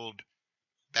fold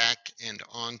back and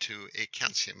onto a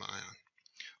calcium ion.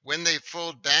 When they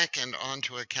fold back and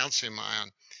onto a calcium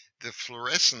ion, the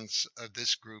fluorescence of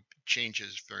this group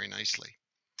changes very nicely.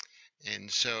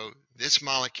 And so this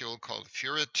molecule called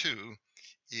furan-2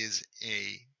 is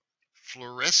a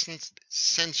fluorescence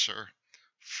sensor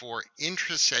for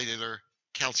intracellular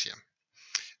calcium.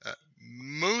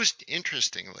 Most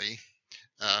interestingly,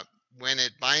 when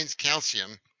it binds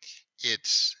calcium,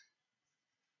 its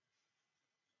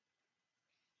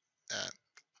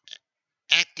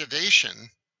activation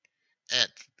at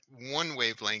one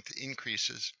wavelength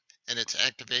increases and its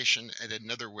activation at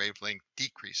another wavelength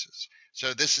decreases.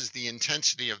 So this is the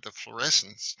intensity of the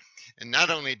fluorescence. And not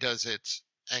only does its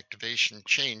activation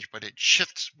change, but it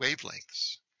shifts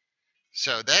wavelengths.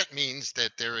 So that means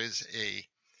that there is a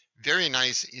very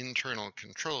nice internal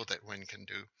control that one can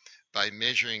do by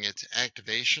measuring its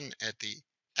activation at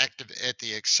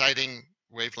the exciting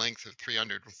wavelength of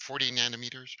 340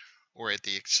 nanometers or at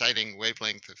the exciting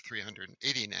wavelength of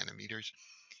 380 nanometers.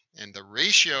 And the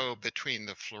ratio between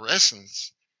the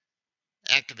fluorescence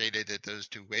activated at those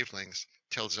 2 wavelengths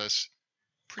tells us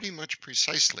pretty much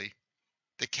precisely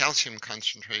the calcium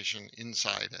concentration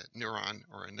inside a neuron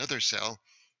or another cell.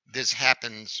 This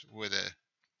happens with a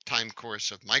time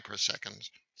course of microseconds,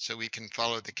 so we can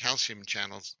follow the calcium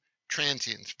channels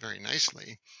transients very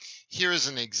nicely. Here is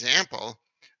an example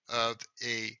of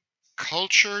a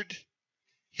cultured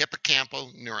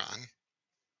hippocampal neuron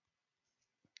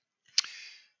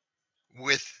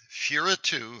with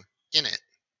furan-2 in it.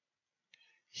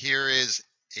 Here is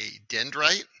a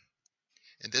dendrite,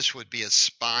 and this would be a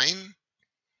spine.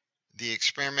 The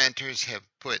experimenters have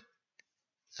put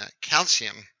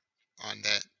calcium on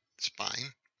that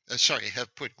spine.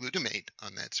 Have put glutamate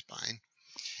on that spine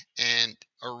and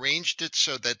arranged it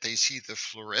so that they see the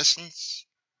fluorescence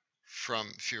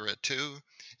from FURA2.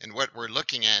 And what we're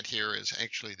looking at here is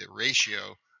actually the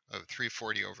ratio of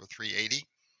 340 over 380.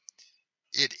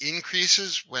 It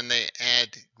increases when they add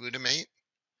glutamate.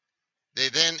 They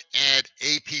then add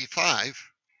AP5,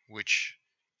 which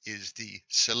is the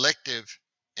selective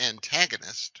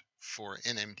antagonist for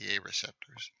NMDA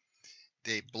receptors.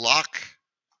 They block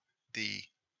the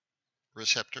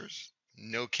receptors,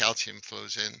 no calcium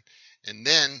flows in, and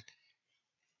then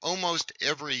almost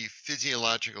every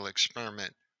physiological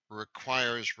experiment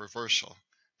requires reversal.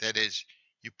 That is,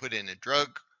 you put in a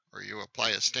drug or you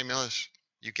apply a stimulus,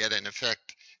 you get an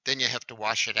effect, then you have to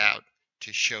wash it out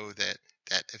to show that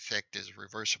that effect is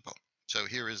reversible. So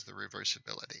here is the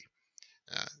reversibility.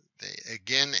 They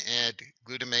again add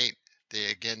glutamate, they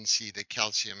again see the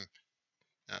calcium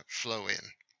flow in.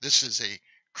 This is a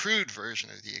crude version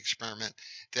of the experiment.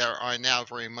 There are now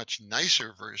very much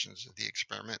nicer versions of the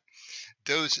experiment.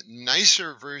 Those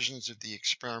nicer versions of the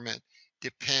experiment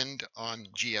depend on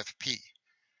GFP.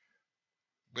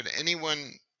 Would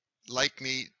anyone like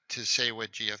me to say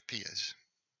what GFP is?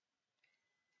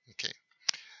 Okay.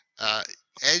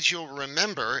 As you'll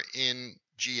remember in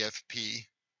GFP,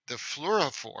 the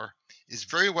fluorophore is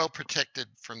very well protected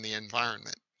from the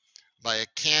environment by a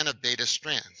can of beta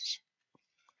strands.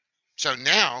 So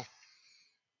now,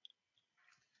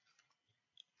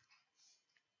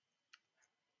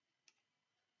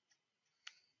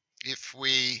 if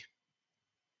we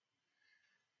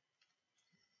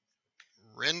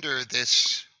render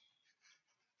this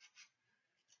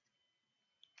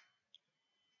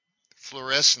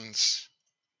fluorescence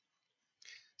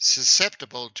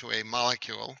susceptible to a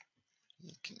molecule,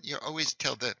 you always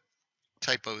tell the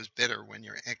typos better when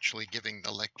you're actually giving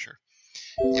the lecture.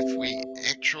 If we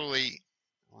actually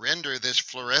render this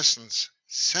fluorescence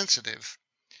sensitive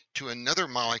to another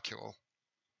molecule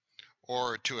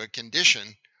or to a condition,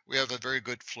 we have a very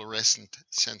good fluorescent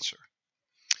sensor.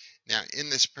 Now, in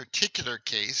this particular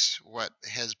case, what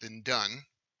has been done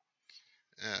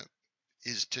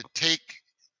is to take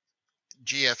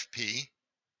GFP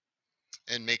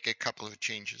and make a couple of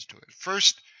changes to it.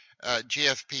 First,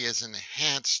 GFP is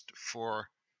enhanced for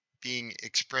being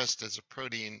expressed as a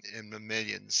protein in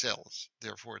mammalian cells.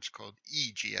 Therefore, it's called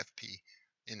eGFP,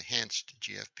 enhanced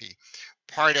GFP.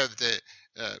 Part of the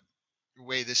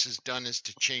way this is done is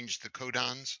to change the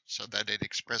codons so that it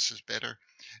expresses better.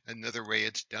 Another way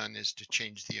it's done is to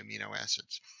change the amino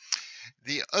acids.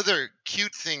 The other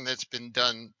cute thing that's been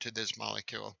done to this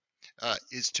molecule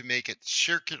is to make it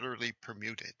circularly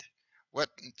permuted. What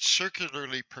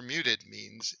circularly permuted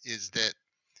means is that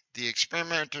the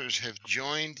experimenters have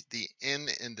joined the N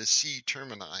and the C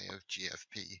termini of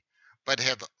GFP, but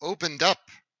have opened up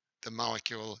the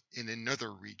molecule in another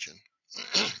region,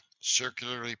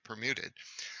 circularly permuted.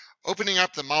 Opening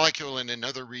up the molecule in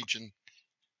another region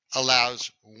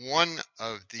allows one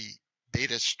of the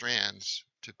beta strands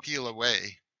to peel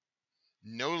away,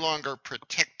 no longer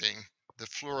protecting the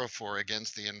fluorophore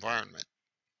against the environment.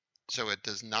 So it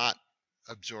does not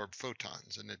absorb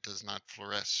photons and it does not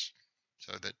fluoresce.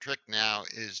 So the trick now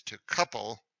is to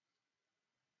couple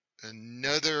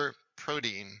another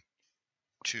protein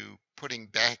to putting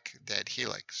back that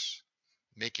helix,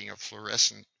 making a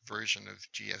fluorescent version of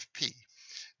GFP.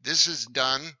 This is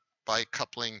done by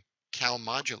coupling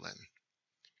calmodulin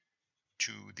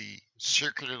to the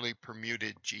circularly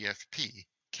permuted GFP.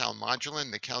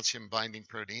 Calmodulin, the calcium binding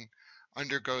protein,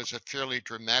 undergoes a fairly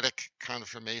dramatic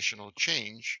conformational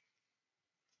change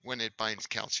when it binds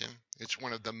calcium. It's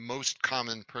one of the most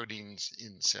common proteins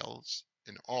in cells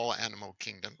in all animal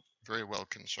kingdom, very well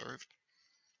conserved.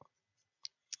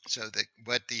 So that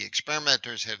what the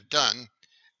experimenters have done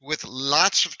with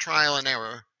lots of trial and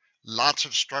error, lots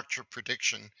of structure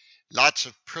prediction, lots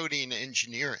of protein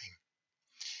engineering,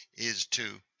 is to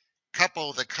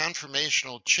couple the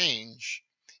conformational change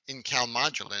in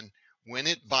calmodulin when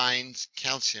it binds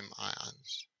calcium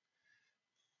ions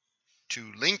to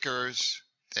linkers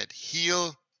that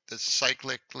heal the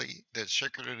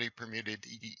circularly permuted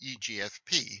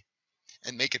eGFP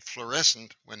and make it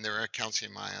fluorescent when there are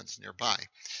calcium ions nearby.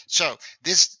 So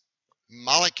this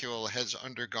molecule has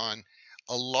undergone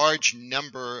a large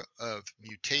number of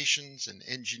mutations and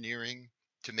engineering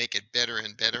to make it better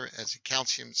and better as a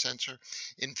calcium sensor.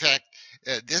 In fact,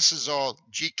 this is all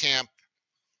GCAMP.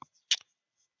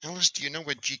 Alice, do you know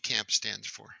what GCAMP stands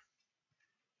for?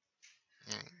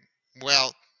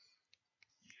 Well,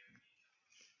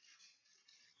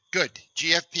 Good.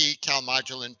 GFP,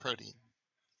 calmodulin protein.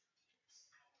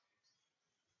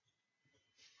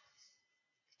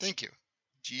 Thank you.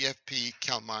 GFP,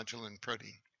 calmodulin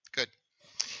protein. Good.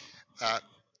 Uh,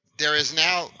 There is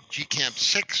now GCamp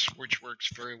 6, which works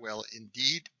very well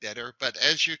indeed, better. But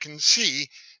as you can see,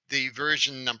 the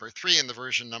version number 3 and the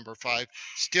version number 5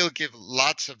 still give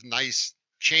lots of nice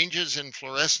changes in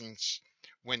fluorescence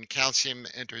when calcium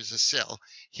enters a cell.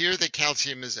 Here, the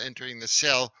calcium is entering the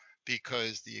cell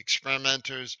because the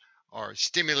experimenters are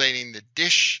stimulating the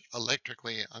dish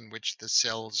electrically on which the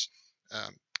cells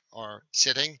are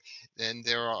sitting. And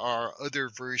there are other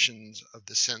versions of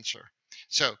the sensor.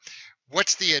 So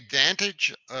what's the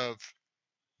advantage of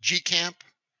GCamp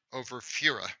over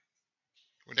Fura?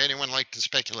 Would anyone like to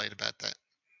speculate about that?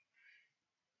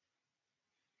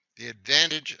 The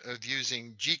advantage of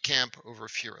using GCamp over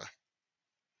Fura.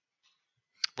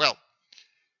 Well,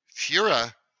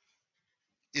 Fura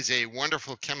is a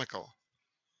wonderful chemical,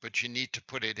 but you need to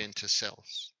put it into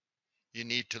cells. You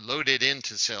need to load it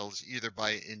into cells either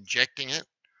by injecting it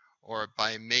or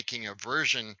by making a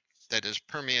version that is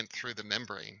permeant through the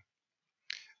membrane.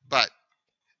 But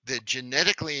the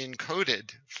genetically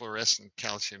encoded fluorescent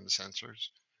calcium sensors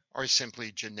are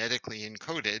simply genetically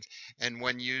encoded, and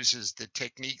one uses the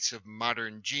techniques of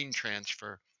modern gene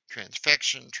transfer,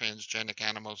 transfection, transgenic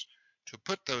animals to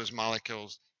put those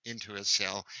molecules into a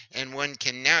cell. And one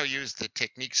can now use the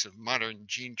techniques of modern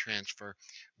gene transfer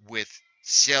with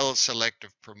cell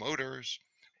selective promoters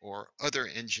or other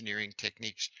engineering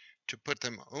techniques to put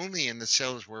them only in the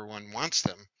cells where one wants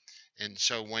them. And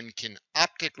so one can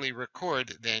optically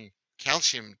record then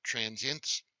calcium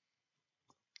transients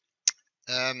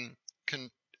um,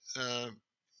 can, uh,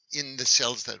 in the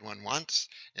cells that one wants.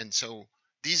 And so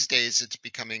these days it's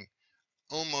becoming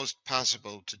almost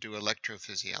possible to do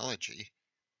electrophysiology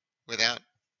without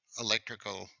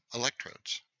electrical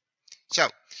electrodes. So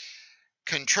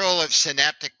control of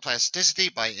synaptic plasticity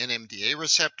by NMDA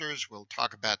receptors, we'll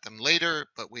talk about them later,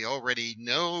 but we already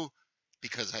know,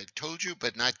 because I've told you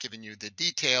but not given you the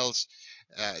details,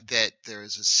 that there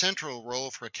is a central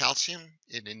role for calcium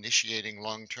in initiating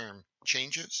long-term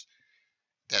changes.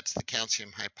 That's the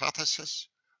calcium hypothesis.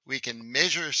 We can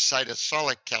measure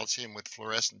cytosolic calcium with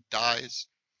fluorescent dyes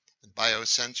and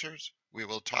biosensors. We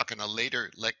will talk in a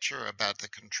later lecture about the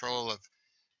control of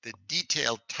the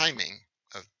detailed timing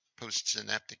of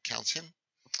postsynaptic calcium.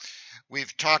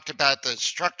 We've talked about the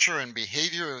structure and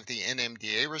behavior of the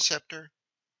NMDA receptor,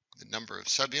 the number of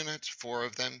subunits, 4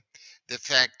 of them, the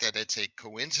fact that it's a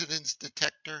coincidence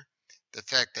detector, the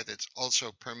fact that it's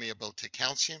also permeable to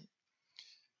calcium,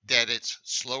 that it's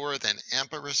slower than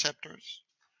AMPA receptors.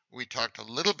 We talked a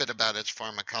little bit about its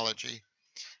pharmacology,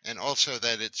 and also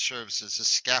that it serves as a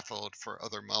scaffold for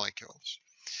other molecules.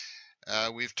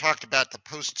 We've talked about the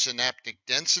postsynaptic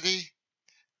density.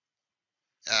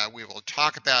 We will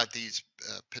talk about these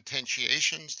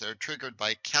potentiations. They're triggered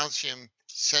by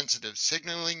calcium-sensitive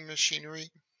signaling machinery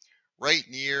right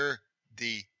near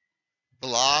the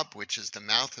blob, which is the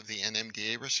mouth of the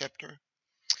NMDA receptor.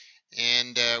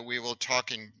 And we will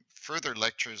talk in further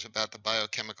lectures about the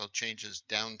biochemical changes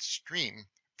downstream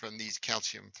from these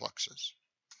calcium fluxes.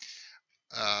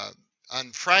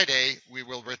 On Friday, we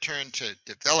will return to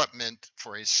development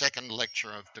for a second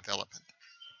lecture of development.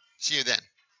 See you then.